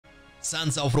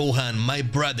Sons of Rohan, my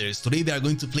brothers, today we are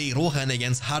going to play Rohan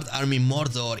against Hard Army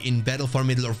Mordor in Battle for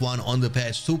Middle-earth 1 on the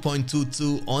patch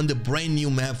 2.22 on the brand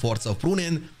new map Forts of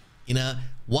Runen in a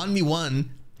 1v1,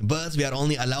 but we are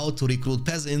only allowed to recruit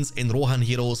peasants and Rohan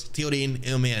heroes Theoden,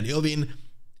 Eomer and Eowyn,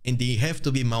 and they have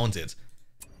to be mounted.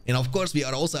 And of course we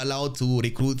are also allowed to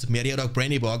recruit Meriadoc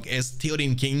Brandybuck as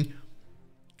Theoden King,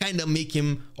 kinda make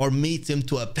him or mate him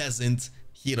to a peasant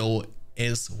hero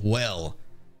as well.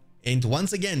 And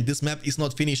once again, this map is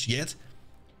not finished yet.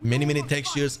 Many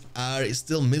textures are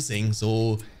still missing,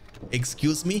 so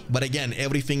excuse me, but again,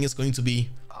 everything is going to be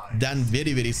done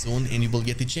very soon, and you will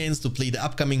get the chance to play the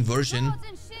upcoming version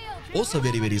also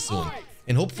very soon.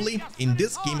 And hopefully in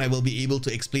this game I will be able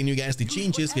to explain you guys the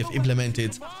changes we have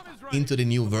implemented into the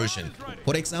new version.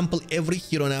 For example, every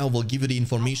hero now will give you the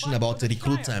information about the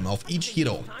recruit time of each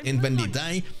hero, and when they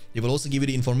die they will also give you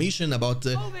the information about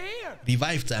the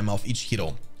revive time of each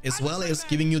hero, as well as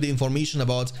giving you the information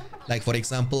about, like for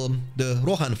example, the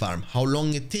Rohan farm, how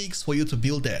long it takes for you to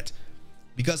build that.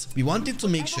 Because we wanted to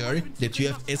make sure that you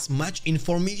have as much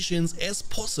information as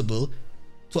possible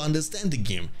to understand the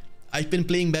game. I've been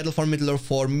playing Battle for Middle-earth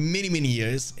for many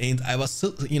years, and I was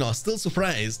still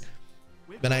surprised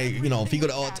when I figured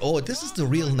out, oh, this is the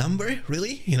real number,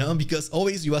 really, because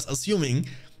always you was assuming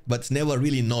but never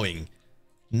really knowing.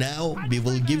 Now we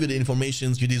will give you the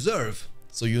information you deserve,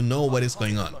 so you know what is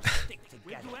going on.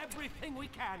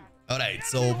 Alright,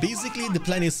 so basically the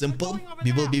plan is simple.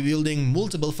 We will be building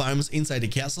multiple farms inside the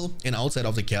castle and outside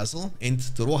of the castle, and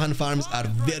the Rohan farms are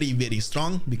very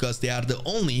strong because they are the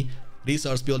only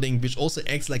resource building which also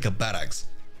acts like a barracks,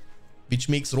 which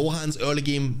makes Rohan's early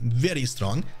game very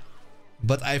strong.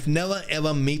 But I've never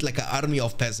ever made like an army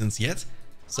of peasants yet,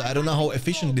 so I don't know how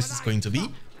efficient this is going to be.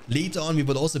 Later on we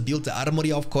will also build the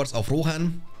armory, of course, of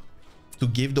Rohan to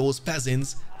give those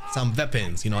peasants some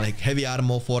weapons, like heavy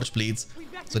armor, forge blades,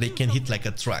 so they can hit like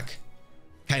a truck,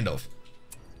 kind of.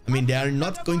 I mean, they are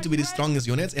not going to be the strongest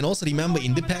units. And also remember,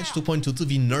 in the patch 2.22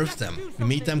 we nerfed them, we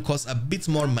made them cost a bit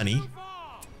more money.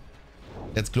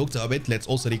 Let's cloak the hobbit. Let's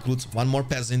also recruit one more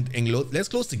peasant, and let's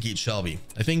close the gate, shall we?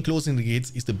 I think closing the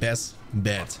gates is the best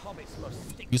bet.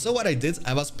 You saw what I did?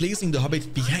 I was placing the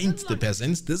hobbit behind the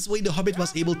peasants. This way the hobbit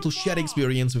was able to share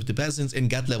experience with the peasants and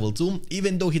get level 2,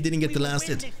 even though he didn't get the last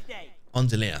hit on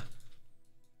the lair.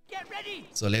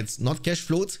 So let's not cash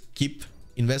float, keep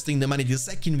investing the money the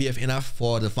second we have enough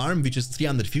for the farm, which is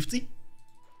 350.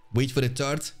 Wait for the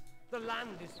third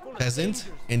peasant,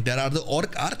 and there are the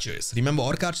orc archers. Remember,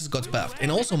 orc archers got buffed,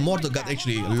 and also Mordor got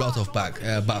actually a lot of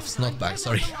buffs, not bugs,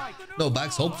 sorry. No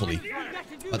bugs, hopefully,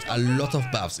 but a lot of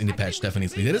buffs in the patch,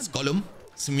 definitely. There is Gollum,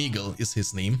 Smeagol is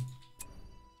his name.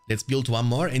 Let's build one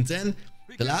more, and then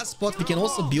the last spot we can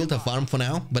also build a farm for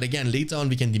now, but again later on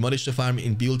we can demolish the farm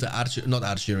and build the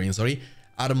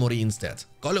armory instead.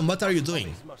 Gollum, what are you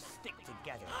doing?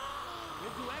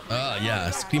 Yeah,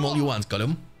 scream all you want,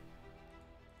 Gollum.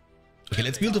 Okay,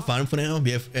 let's build a farm for now.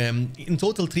 We have in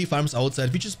total 3 farms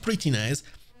outside, which is pretty nice.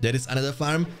 There is another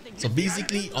farm. So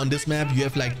basically on this map you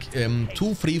have like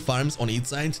 2 free farms on each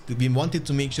side. We wanted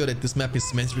to make sure that this map is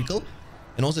symmetrical,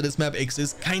 and also this map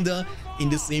exists kinda in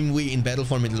the same way in Battle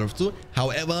for Middle-earth 2,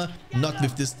 however not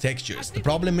with these textures. The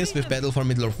problem is with Battle for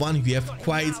Middle-earth 1 you have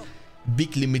quite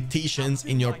big limitations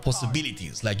in your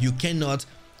possibilities. Like you cannot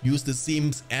use the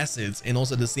same assets and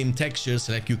also the same textures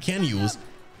like you can use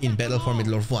in Battle for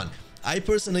Middle-earth 1. I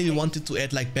personally wanted to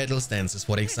add like battle stances,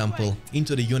 for example,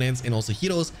 into the units and also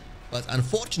heroes, but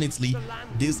unfortunately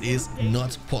this is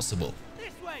not possible.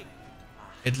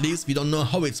 At least we don't know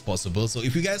how it's possible, so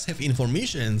if you guys have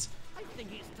informations,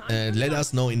 let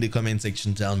us know in the comment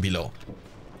section down below.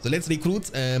 So let's recruit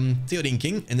Theoden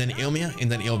King, and then Eomer,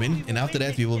 and then Eowyn, and after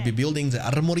that we will be building the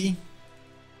armory,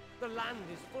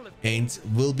 and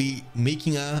we'll be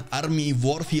making an army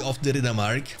worthy of the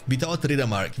Riddermark without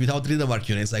Riddermark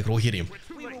units like Rohirrim.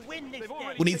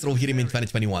 Who needs Rohirrim in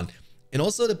 2021? And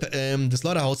also the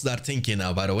slaughterhouses are tanky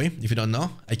now, by the way. If you don't know,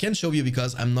 I can't show you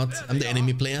because I'm the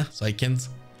enemy player, so I can't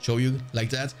show you like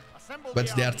that,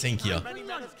 but they are tankier.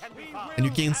 And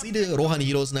you can see the Rohan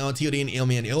heroes now, Theoden,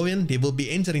 Eomer and Eowyn. They will be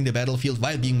entering the battlefield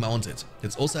while being mounted.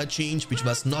 That's also a change which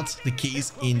was not the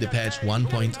case in the patch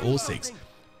 1.06.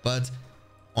 But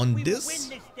on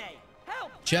this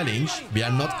challenge we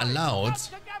are not allowed.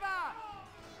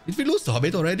 Did we lose the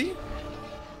hobbit already?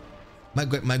 My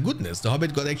goodness, the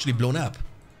hobbit got actually blown up.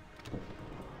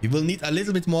 We will need a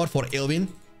little bit more for Eowyn.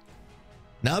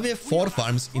 Now we have 4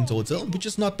 farms in total, which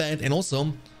is not bad. And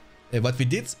also what we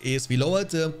did is we lowered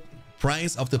the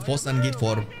price of the Postern Gate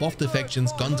for both the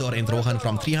factions, Gondor and Rohan,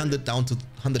 from 300 down to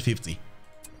 150.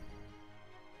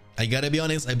 I gotta be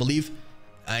honest, I believe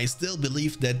I still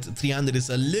believe that 300 is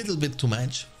a little bit too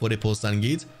much for the post-on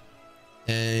gate.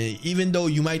 Even though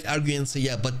you might argue and say,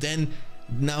 yeah, but then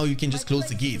now you can just close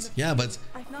the gate. Yeah, but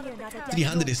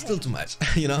 300 is still too much,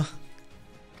 you know.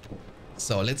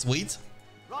 So let's wait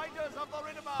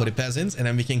for the peasants, and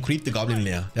then we can creep the goblin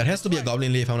layer. There has to be a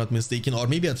goblin layer if I'm not mistaken, or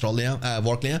maybe a troll layer,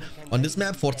 work layer. On this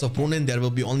map, Forts of Rohan, there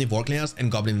will be only work layers and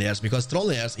goblin layers, because troll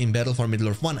layers in Battle for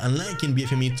Middle-earth 1, unlike in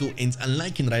BFME 2 and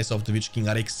unlike in Rise of the Witch King,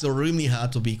 are extremely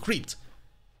hard to be creeped.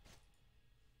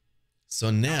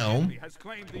 So now,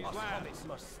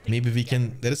 maybe we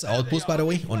can... There is an outpost, by the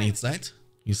way, on each side,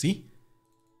 you see?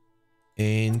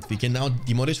 And we can now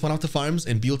demolish one of the farms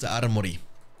and build the armory.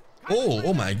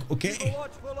 Oh my, okay.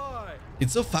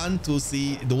 It's so fun to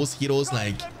see those heroes,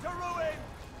 like,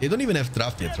 they don't even have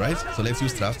draft yet, right? So let's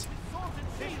use draft.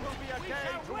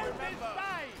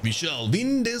 We shall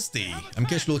win this day. I'm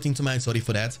cash loading tonight, sorry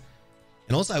for that.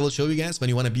 And also I will show you guys when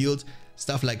you want to build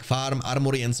stuff like farm,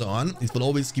 armory and so on. It will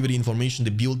always give you the information,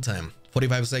 the build time.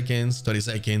 45 seconds, 30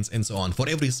 seconds and so on. For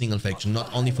every single faction,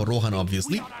 not only for Rohan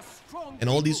obviously. And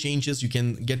all these changes, you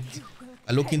can get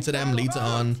a look into them later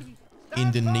on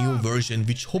in the new version,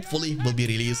 which hopefully will be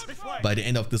released by the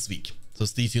end of this week. So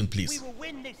stay tuned, please. We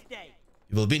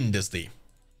will win this day.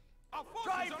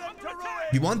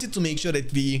 We wanted to make sure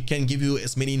that we can give you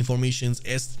as many informations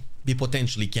as we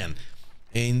potentially can.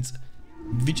 And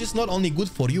which is not only good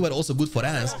for you, but also good for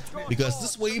us. Because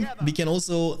this way, we can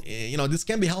also, you know, this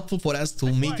can be helpful for us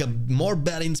to make a more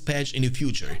balanced patch in the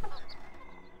future.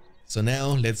 So now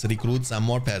let's recruit some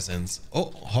more peasants.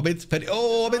 Oh, Hobbit, Hobbit.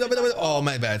 Oh,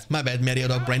 my bad,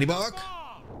 Meriadoc, Brandybuck.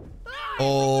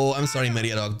 Oh, I'm sorry,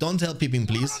 Meriadoc. Don't tell Pippin,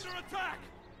 please.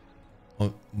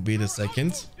 Oh, wait a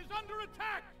second.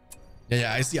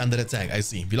 Yeah, I see under attack. I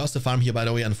see. We lost the farm here, by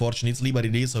the way, unfortunately, but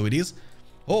it is how it is.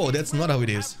 Oh, that's not how it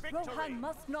is. ROHAN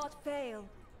must not fail.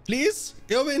 Please,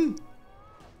 Elvin.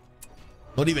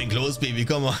 Not even close, baby.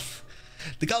 Come on.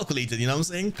 The calculated, you know what I'm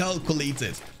saying?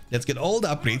 Calculated. Let's get all the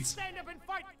upgrades.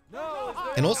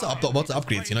 And also about the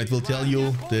upgrades, you know, it will tell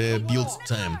you the build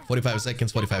time. 45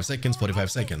 seconds, 45 seconds,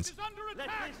 45 seconds.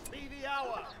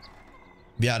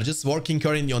 We are just working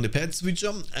currently on the pad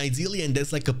switcher, ideally, and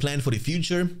that's like a plan for the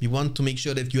future. We want to make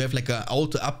sure that you have like a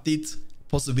auto update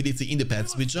possibility in the pad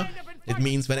switcher. That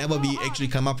means whenever we actually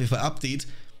come up with an update,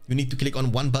 you need to click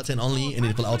on one button only and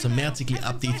it will automatically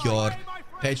update your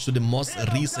patch to the most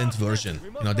recent version.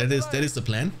 You know, that is the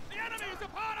plan.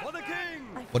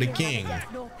 For the king.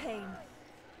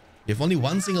 We have only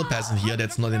one single peasant here,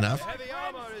 that's not enough.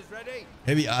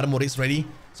 Heavy armor is ready.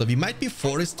 So we might be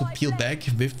forced to peel back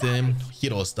with the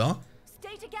hero star.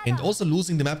 And also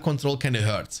losing the map control kind of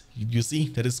hurts. You see,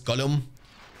 that is Gollum.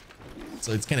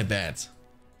 So it's kind of bad.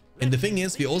 And the thing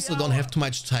is, we also don't have too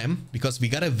much time, because we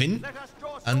gotta win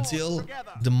until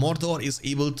the Mordor is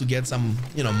able to get some,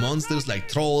 you know, monsters like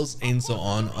trolls and so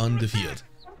on the field.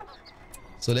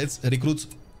 So let's recruit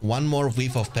one more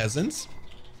wave of peasants.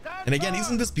 And again,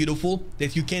 isn't this beautiful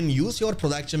that you can use your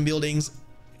production buildings,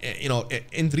 you know,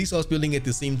 and resource building at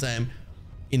the same time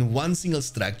in one single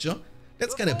structure?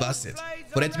 That's kind of busted.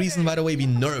 For that reason, by the way, we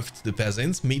nerfed the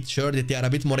peasants, made sure that they are a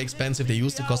bit more expensive. They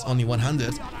used to cost only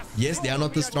 100. Yes, they are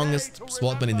not the strongest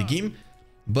swordsmen in the game,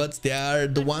 but they are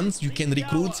the ones you can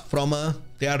recruit from a...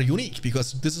 They are unique,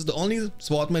 because this is the only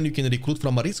swordsman you can recruit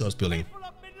from a resource building.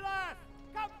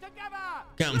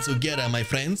 Come together, my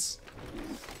friends.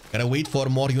 Gotta wait for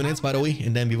more units, by the way,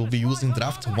 and then we will be using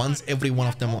draft once every one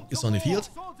of them is on the field.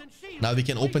 Now we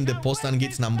can open the post-on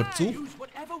gates number 2.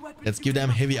 Let's give them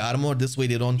heavy armor. This way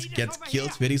they don't get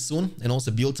killed very soon. And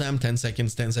also build time, 10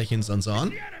 seconds, 10 seconds, and so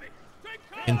on.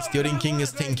 And Steering King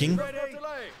is tanking.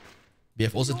 We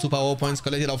have also 2 power points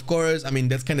collected, of course. I mean,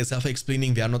 that's kind of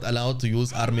self-explaining. We are not allowed to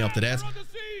use Army of the Dead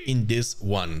in this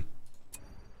one.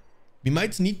 We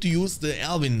might need to use the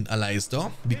Elven alliance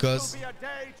though, because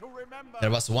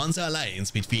there was once an alliance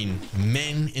between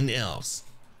men and elves,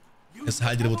 as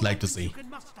Haldir would like to say.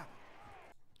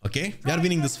 Okay, we are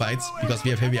winning this fight because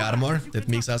we have heavy armor. That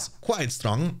makes us quite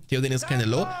strong. Theoden is kind of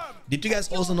low. Did you guys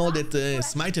also know that the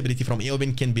smite ability from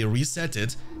Eowyn can be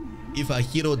resetted if a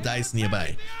hero dies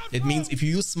nearby? That means if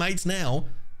you use smite now,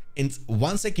 and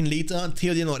 1 second later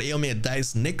Theoden or Eomer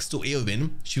dies next to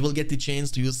Eowyn, she will get the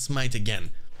chance to use smite again.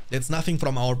 That's nothing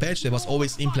from our patch. That was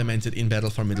always implemented in Battle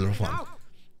for Middle-earth 1.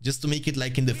 Just to make it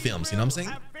like in the films, you know what I'm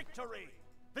saying?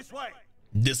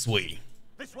 This way.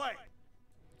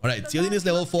 Alright, Theoden is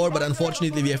level 4, but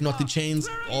unfortunately we have not the chance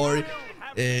or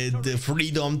the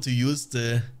freedom to use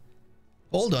the...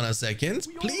 Hold on a second.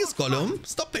 Please, Gollum,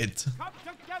 stop it.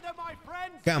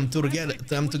 Come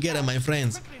together, my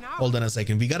friends. Hold on a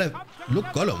second. We gotta... Look,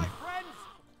 Gollum.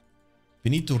 We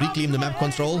need to reclaim the map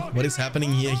control. What is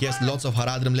happening here? He has lots of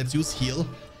Haradrim. Let's use heal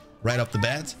right off the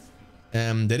bat.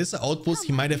 There is an outpost.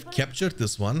 He might have captured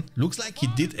this one. Looks like he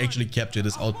did actually capture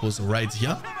this outpost right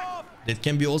here. That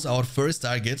can be also our first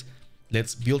target.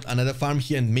 Let's build another farm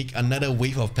here and make another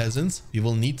wave of peasants. We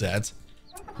will need that.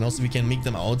 And also we can make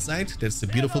them outside. That's the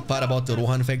beautiful part about the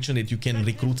Rohan faction, that you can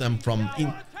recruit them from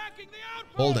in.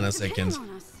 Hold on a second.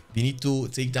 We need to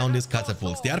take down these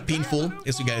catapults. They are painful,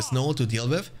 as you guys know, to deal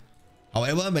with.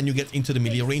 However, when you get into the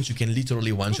melee range, you can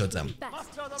literally one-shot them.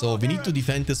 So we need to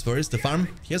defend this first. The farm,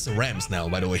 he has rams now,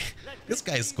 by the way. This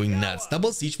guy is going nuts.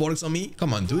 Double siege works on me.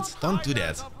 Come on, dude. Don't do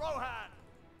that.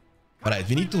 Alright,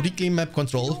 we need to reclaim map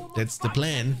control. That's the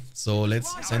plan. So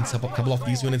let's send a couple of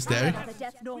these units there.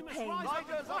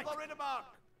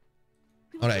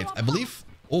 Alright, I believe...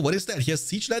 Oh, what is that? He has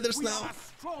siege ladders now?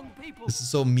 This is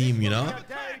so meme, you know?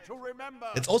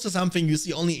 It's also something you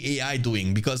see only AI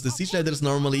doing, because the siege ladders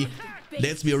normally,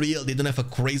 let's be real, they don't have a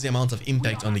crazy amount of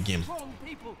impact on the game.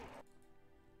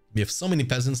 We have so many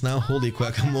peasants now. Holy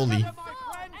guacamole.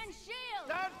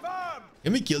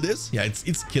 Can we kill this? Yeah,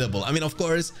 it's killable. I mean, of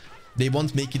course, they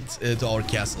won't make it to our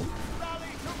castle.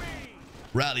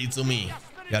 Rally to me.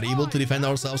 We are able to defend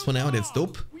ourselves for now. That's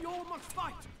dope.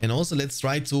 And also, let's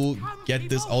try to get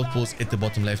this outpost at the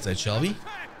bottom left side, shall we?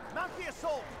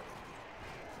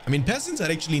 I mean, peasants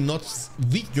are actually not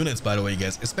weak units, by the way,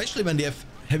 guys. Especially when they have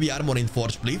heavy armor and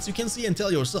forged blades. You can see and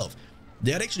tell yourself.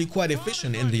 They are actually quite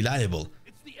efficient and reliable.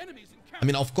 I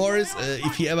mean, of course,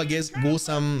 if you ever get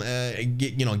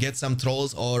some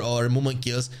trolls or movement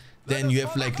kills, then you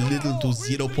have like little to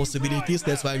zero possibilities.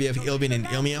 That's why we have Ilvin and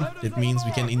Ilmia. That means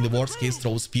we can, in the worst case,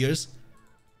 throw spears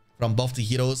from both the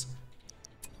heroes.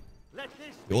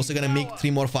 We're also gonna make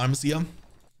 3 more farms here.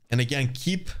 And again,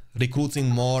 keep recruiting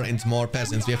more and more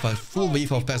peasants. We have a full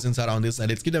wave of peasants around this. And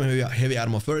let's give them heavy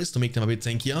armor first to make them a bit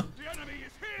tankier.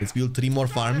 Let's build 3 more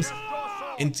farms.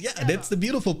 And yeah, that's the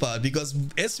beautiful part, because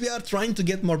as we are trying to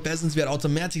get more peasants, we are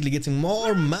automatically getting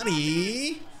more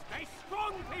money.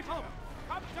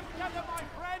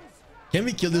 Can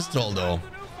we kill this troll though?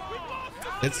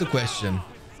 That's the question.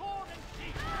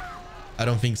 I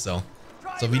don't think so.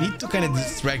 So we need to kind of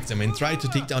distract him and try to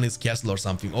take down his castle or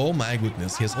something. Oh my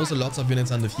goodness, he has also lots of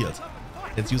units on the field.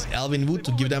 Let's use Elven Wood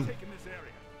to give them...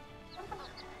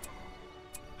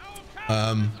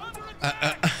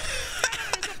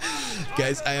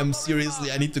 Guys, I am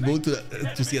seriously, I need to go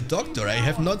to see a doctor. I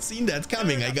have not seen that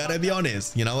coming, I gotta be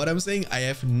honest. You know what I'm saying? I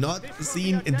have not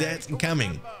seen that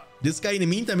coming. This guy in the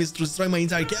meantime is destroying my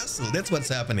entire castle. That's what's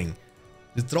happening.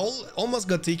 The troll almost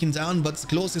got taken down, but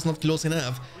close is not close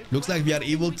enough. Looks like we are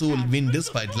able to win this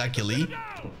fight, luckily.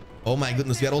 Oh my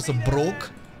goodness, we are also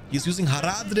broke. He's using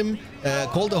Haradrim,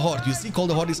 Call the Horde. You see, Call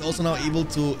the Horde is also now able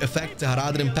to affect the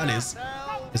Haradrim Palace.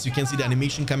 As you can see, the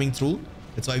animation coming through.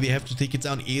 That's why we have to take it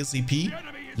down ASAP.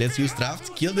 Let's use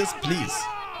draft. Kill this, please.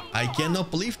 I cannot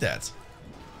believe that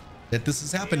this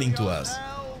is happening to us.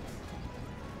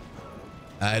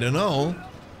 I don't know.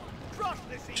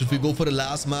 Should we go for the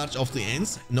last march of the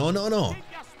ends? No, no, no.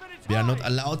 We are not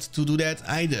allowed to do that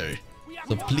either.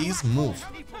 So please move.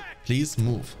 Please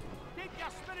move.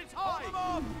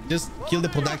 Just kill the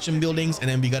production buildings and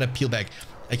then we gotta peel back.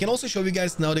 I can also show you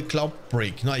guys now the cloud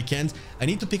break. No, I can't. I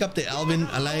need to pick up the Elven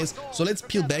allies. So let's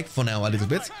peel back for now a little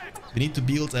bit. We need to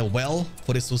build a well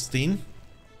for the sustain,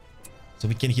 so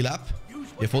we can heal up.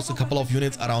 We have also a couple of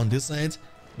units around this side.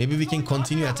 Maybe we can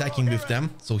continue attacking with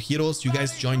them. So heroes, you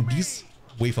guys join this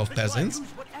wave of peasants.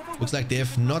 Looks like they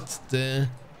have not the...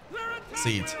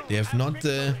 See it. They have not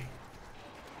the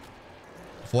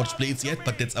forged blades yet,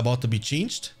 but that's about to be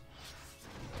changed.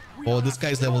 Oh, this guy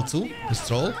is level 2. This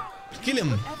troll. Kill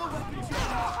him.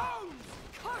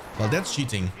 Well, that's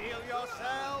cheating.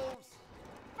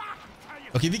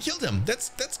 Okay, we killed him.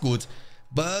 That's good.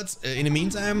 But in the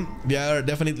meantime, we are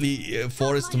definitely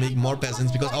forced to make more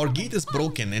peasants because our gate is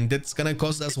broken and that's gonna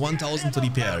cost us 1,000 to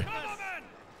repair.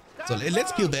 So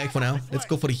let's peel back for now. Let's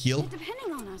go for the heal.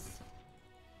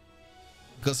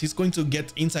 Because he's going to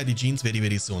get inside the genes very,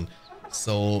 very soon.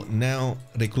 So now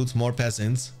recruit more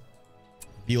peasants.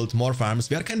 Build more farms.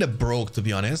 We are kind of broke, to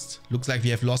be honest. Looks like we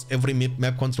have lost every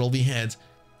map control we had.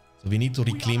 So we need to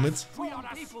reclaim it.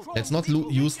 Let's not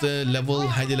use the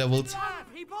highly leveled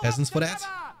peasants for that.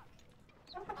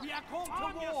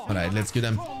 Alright, let's give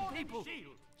them...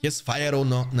 He has fire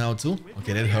now too.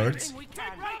 Okay, that hurts.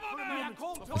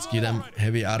 Let's give them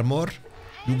heavy armor.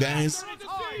 You guys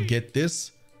get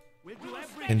this.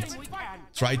 And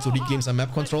try to reclaim some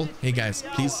map control. Hey guys,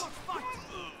 please.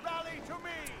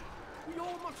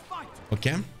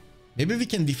 Okay. Maybe we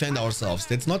can defend ourselves.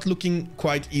 That's not looking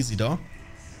quite easy though.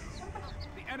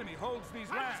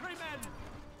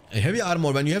 A heavy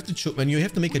armor, when you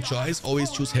have to make a choice, always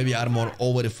choose heavy armor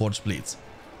over the forged blades,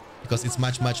 because it's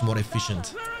much more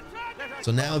efficient.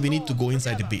 So now we need to go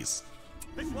inside the base.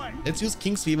 Let's use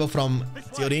King's Favor from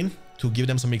Theoden to give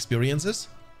them some experiences.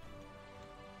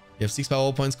 We have 6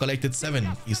 power points collected, 7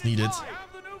 is needed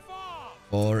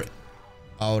for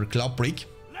our Cloud Brick.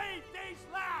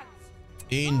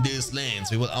 In these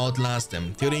lands, we will outlast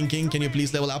them. Theoden King, can you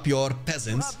please level up your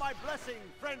peasants?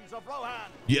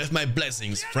 You have my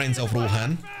blessings, friends of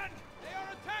Rohan.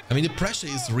 I mean, the pressure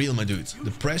is real, my dude.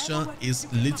 The pressure is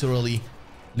literally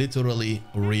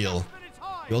real.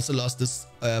 We also lost this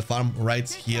farm right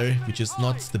here, which is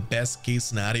not the best case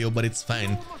scenario, but it's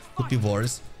fine. Could be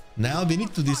worse. Now we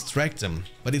need to distract them,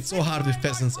 but it's so hard with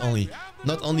peasants only.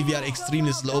 Not only we are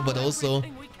extremely slow, but also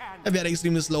we are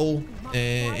extremely slow,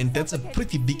 and that's a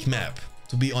pretty big map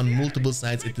to be on multiple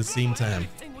sides at the same time.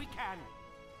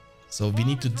 So we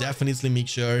need to definitely make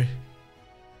sure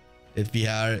that we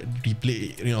are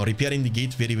repairing the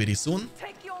gate very soon.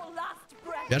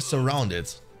 We are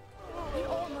surrounded.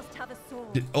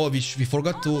 Oh, we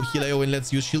forgot to heal Eowyn.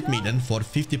 Let's use Shield Maiden for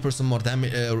 50% more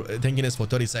damage, tankiness for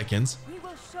 30 seconds.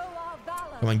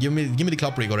 Come on, give me the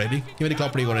Cloud Break already. Give me the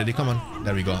Cloud Break already. Come on.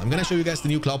 There we go. I'm gonna show you guys the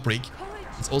new Cloud Break.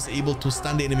 It's also able to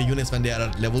stun the enemy units when they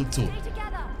are level 2.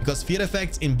 Because fear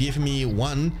effects in BFME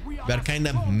 1 were kind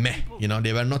of meh. You know,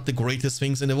 they were not the greatest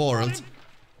things in the world.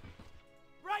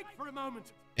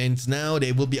 And now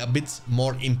they will be a bit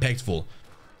more impactful.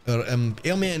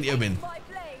 Eomer and Eowyn,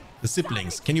 the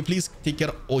siblings, can you please take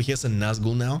care? Oh, here's a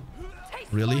Nazgul now.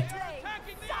 Really?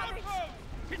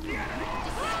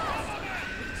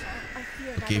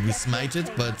 Okay, we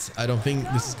smited, but I don't think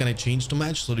this is gonna change too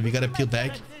much, so we gotta peel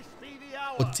back.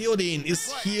 Oh, Theoden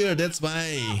is here, that's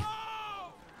why.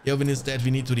 Eowyn is dead,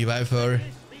 we need to revive her.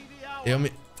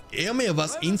 Eomer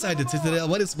was inside the citadel.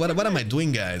 What am I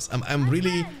doing, guys? I'm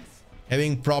really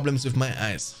having problems with my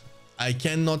eyes. I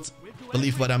cannot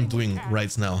believe what I'm doing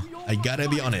right now. I gotta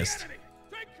be honest.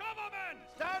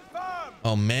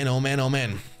 Oh man, oh man, oh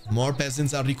man. More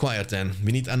peasants are required then.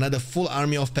 We need another full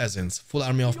army of peasants. Full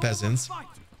army of peasants.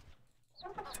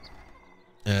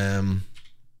 One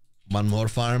more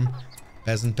farm.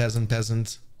 Peasant, peasant,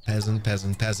 peasant, peasant,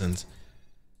 peasant, peasant.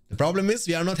 The problem is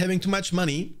we are not having too much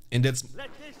money, and that's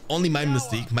only my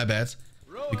mistake, my bad.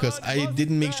 Because I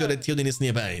didn't make sure that Theoden is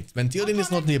nearby. When Theoden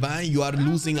is not nearby, you are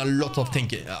losing a lot of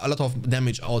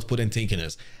damage output and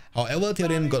tankiness. However,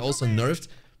 Theoden got also nerfed.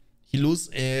 He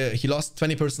lost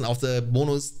 20% of the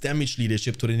bonus damage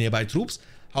leadership to the nearby troops.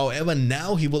 However,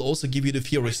 now he will also give you the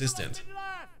fear resistant.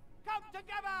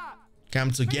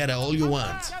 Come together all you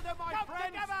want.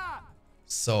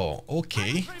 So,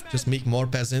 okay, just make more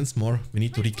peasants, more. We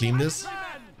need to reclaim this.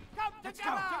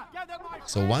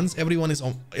 So once everyone is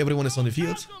on the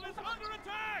field,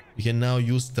 we can now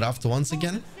use draft once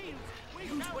again.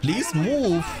 Please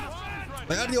move.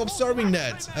 Why are you observing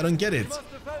that? I don't get it.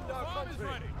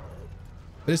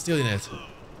 Where is Theoden at?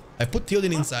 I put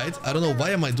Theoden inside. I don't know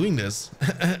why am I doing this.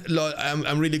 Lord,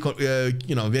 I'm really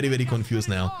very confused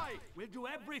now.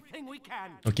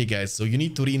 Okay, guys, so you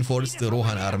need to reinforce the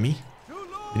Rohan army.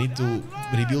 We need to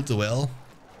rebuild the well,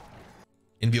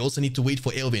 and we also need to wait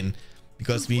for Eowyn,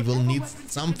 because we will need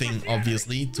something,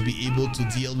 obviously, to be able to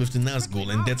deal with the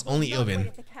Nazgul, and that's only Eowyn.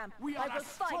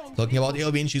 Talking about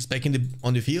Eowyn, she's back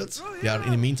on the field. We are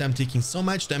in the meantime taking so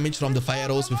much damage from the fire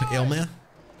arrows with Eomer.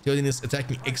 Theoden is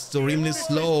attacking extremely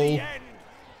slow.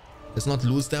 Let's not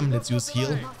lose them. Let's use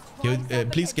heal.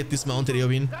 Please get dismounted,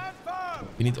 Eowyn.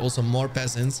 We need also more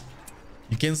peasants.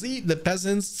 You can see the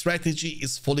peasants' strategy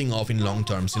is falling off in long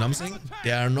terms, you know what I'm saying?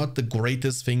 They are not the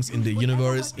greatest things in the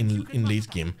universe in late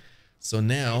game. So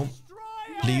now,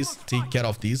 please take care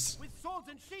of these.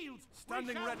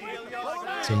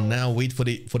 So now wait for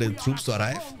the troops to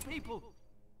arrive.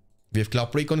 We have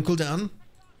Cloud Break on cooldown.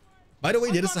 By the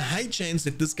way, there is a high chance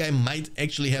that this guy might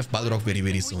actually have Balrog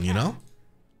very soon, you know?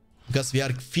 Because we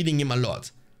are feeding him a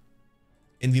lot.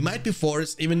 And we might be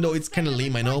forced, even though it's kind of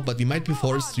lame, I know, but we might be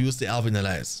forced to use the Elven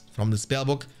Allies from the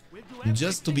spellbook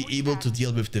just to be able to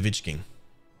deal with the Witch King.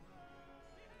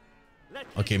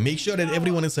 Okay, make sure that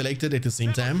everyone is selected at the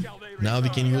same time. Now we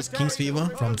can use King's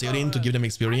Favor from Theoden to give them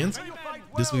experience.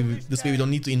 This way we don't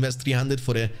need to invest 300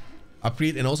 for the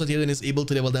upgrade, and also Theoden is able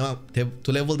to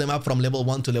level them up from level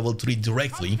 1 to level 3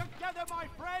 directly.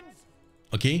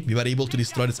 Okay, we were able to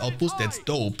destroy this outpost. That's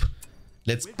dope.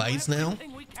 Let's bite now.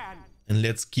 And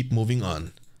let's keep moving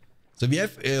on. So we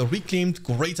have a reclaimed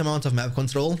great amount of map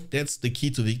control. That's the key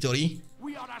to victory.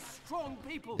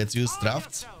 Let's use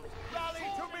draft.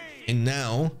 And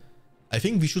now, I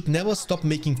think we should never stop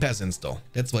making peasants though.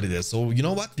 That's what it is. So you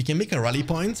know what? We can make a rally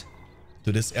point.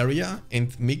 to this area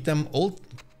and make them all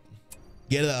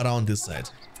gather around this side.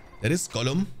 That is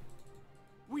column,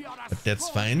 but that's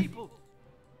fine.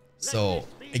 So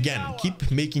again,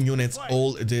 keep making units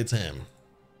all the time.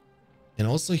 And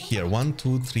also here 1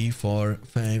 2 3 4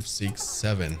 5 6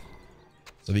 7.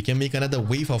 So we can make another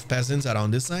wave of peasants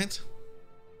around this side.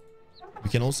 We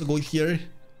can also go here,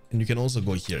 and you can also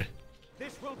go here.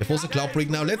 If also Cloud Break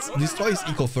now, let's destroy his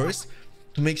eco first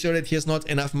to make sure that he has not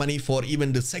enough money for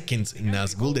even the second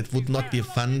Nazgul. That would not be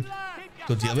fun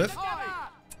to deal with.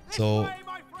 So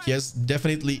yes,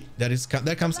 definitely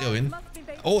there comes Elwin.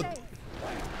 Oh,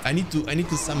 I need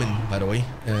to summon, by the way,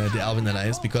 the Elven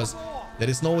Alliance, because there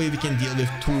is no way we can deal with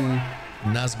two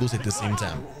Nazguls at the same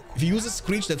time. If he uses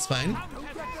Screech, that's fine,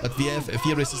 but we have a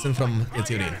fear resistance from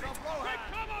Ethereum.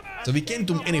 So we can't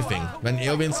do anything. When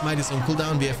Eowyn's Smite is on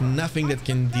cooldown, we have nothing that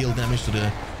can deal damage to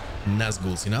the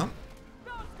Nazguls, you know?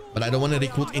 But I don't want to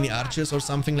recruit any archers or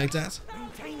something like that.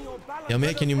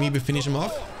 Eomer, can you maybe finish him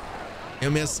off?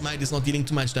 Eomer's Smite is not dealing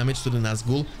too much damage to the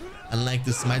Nazgul, unlike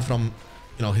the Smite from,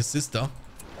 you know, his sister.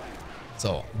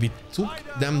 So we took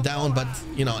them down, but,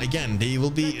 you know, again, they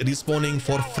will be respawning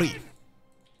for free.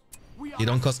 They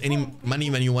don't cost any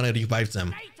money when you want to revive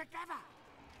them.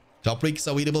 Top break is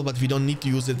available, but we don't need to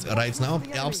use it right now.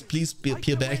 Alps, please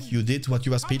peel back. You did what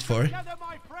you was paid for.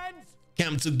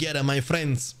 Come together, my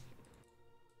friends.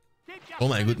 Oh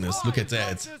my goodness, look at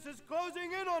that.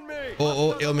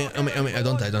 Oh, I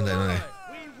don't die.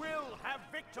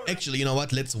 Actually, you know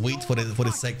what? Let's wait for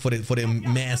the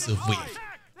massive wave.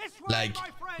 Like,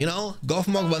 you know,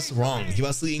 Gothmog was wrong. He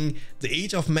was saying the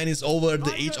age of man is over,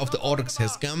 the age of the orcs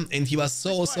has come, and he was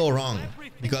so wrong.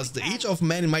 Because the age of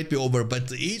man might be over, but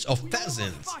the age of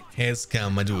peasants has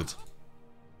come, my dude.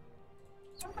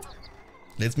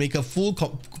 Let's make a full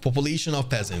population of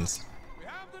peasants.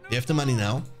 We have the money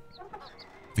now,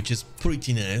 which is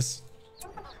pretty nice.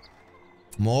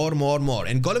 More.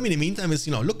 And Gollum in the meantime is,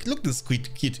 you know, look this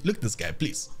kid, look this guy,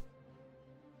 please.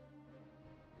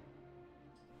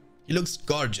 He looks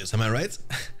gorgeous, am I right?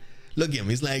 Look at him,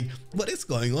 he's like, what is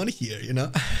going on here, you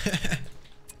know?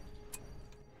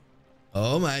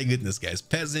 Oh my goodness, guys,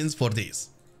 peasants for days.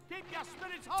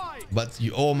 But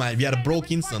you, oh my, we are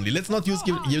broke instantly. Let's not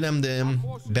give them the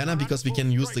banner, because we can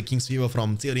use the King's Favor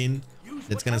from Tyrion.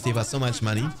 That's gonna save us so much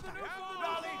money.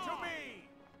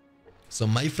 So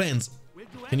my friends,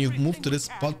 can you move to this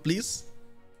spot, please?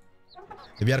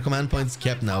 We are command points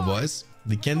capped now, boys.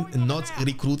 We cannot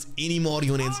recruit any more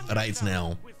units right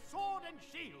now.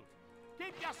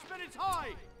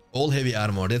 All heavy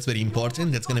armor, that's very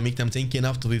important. That's gonna make them tanky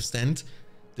enough to withstand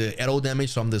the arrow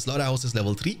damage from the slaughterhouses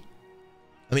level 3.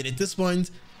 I mean, at this point,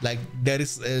 like, there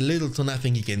is little to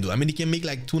nothing he can do. I mean, he can make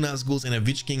like 2 Nazguls and a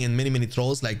Witch King and many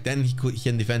trolls, like then he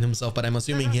can defend himself, but I'm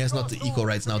assuming he has not the eco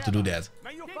rights now to do that.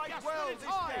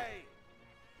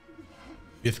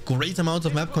 With great amount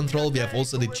of map control, we have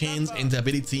also the chance and the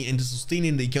ability and the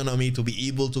sustaining the economy to be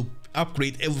able to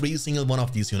upgrade every single one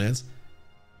of these units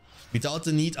without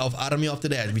the need of Army of the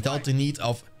Dead, without the need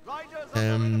of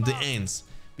the Ants.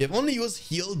 We have only used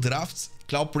Heal, Drafts,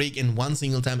 Cloud Break, and one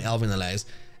single time Elven Allies.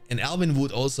 And Elven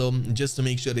would also, just to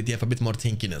make sure that they have a bit more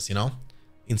tankiness, you know,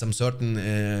 in some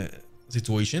certain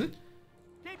situation.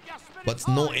 But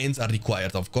no ends are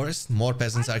required, of course. More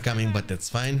peasants are coming, but that's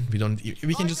fine.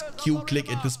 We can just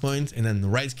Q-click at this point and then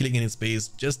right-click in its base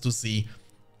just to see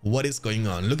what is going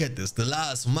on. Look at this, the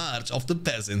last march of the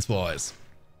peasants, boys.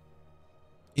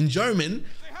 In German,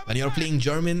 when you're playing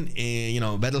German, you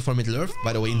know, Battle for Middle-earth,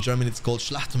 by the way, in German it's called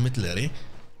Schlacht um Mittelerde.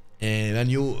 And when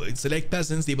you select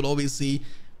peasants, they will always see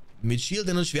mit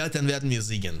Schilden und Schwertern werden wir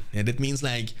siegen. And that means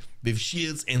like with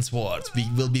shields and swords, we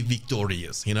will be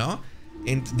victorious, you know?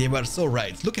 And they were so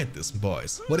right. Look at this,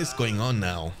 boys. What is going on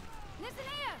now?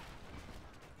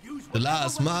 The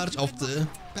last march of the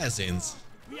peasants.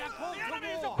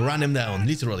 Run them down,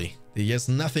 literally. There is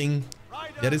nothing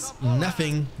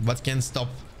what can stop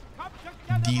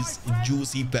these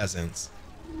juicy peasants.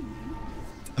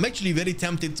 I'm actually very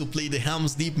tempted to play the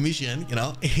Helm's Deep mission, you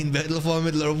know, in Battle for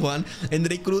Middle-earth 1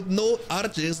 and recruit no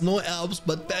archers, no elves,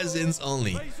 but peasants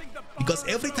only. Because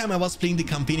every time I was playing the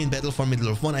campaign in Battle for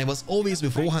Middle-earth 1, I was always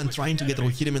with Rohan trying to get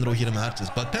Rohirrim and Rohirrim archers,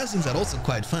 but peasants are also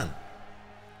quite fun.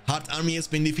 Hard Army has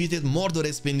been defeated, Mordor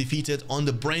has been defeated on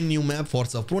the brand new map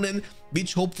Forts of Brunnen,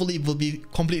 which hopefully will be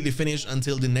completely finished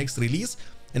until the next release.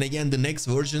 And again, the next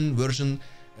version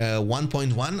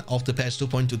 1.1 of the patch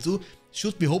 2.22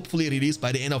 should be hopefully released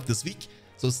by the end of this week.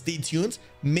 So stay tuned.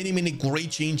 Many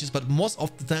great changes, but most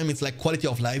of the time it's like quality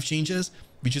of life changes,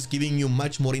 which is giving you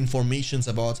much more information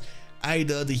about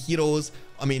either the heroes,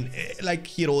 I mean, like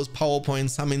heroes, PowerPoint,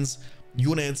 summons,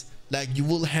 units, like you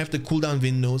will have the cooldown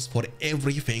windows for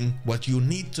everything what you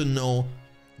need to know,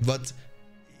 what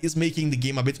is making the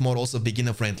game a bit more also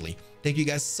beginner friendly. Thank you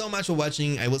guys so much for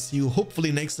watching. I will see you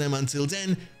hopefully next time. Until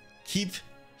then, keep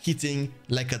hitting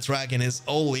like a truck, and as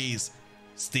always,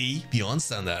 stay beyond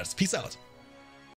standards. Peace out.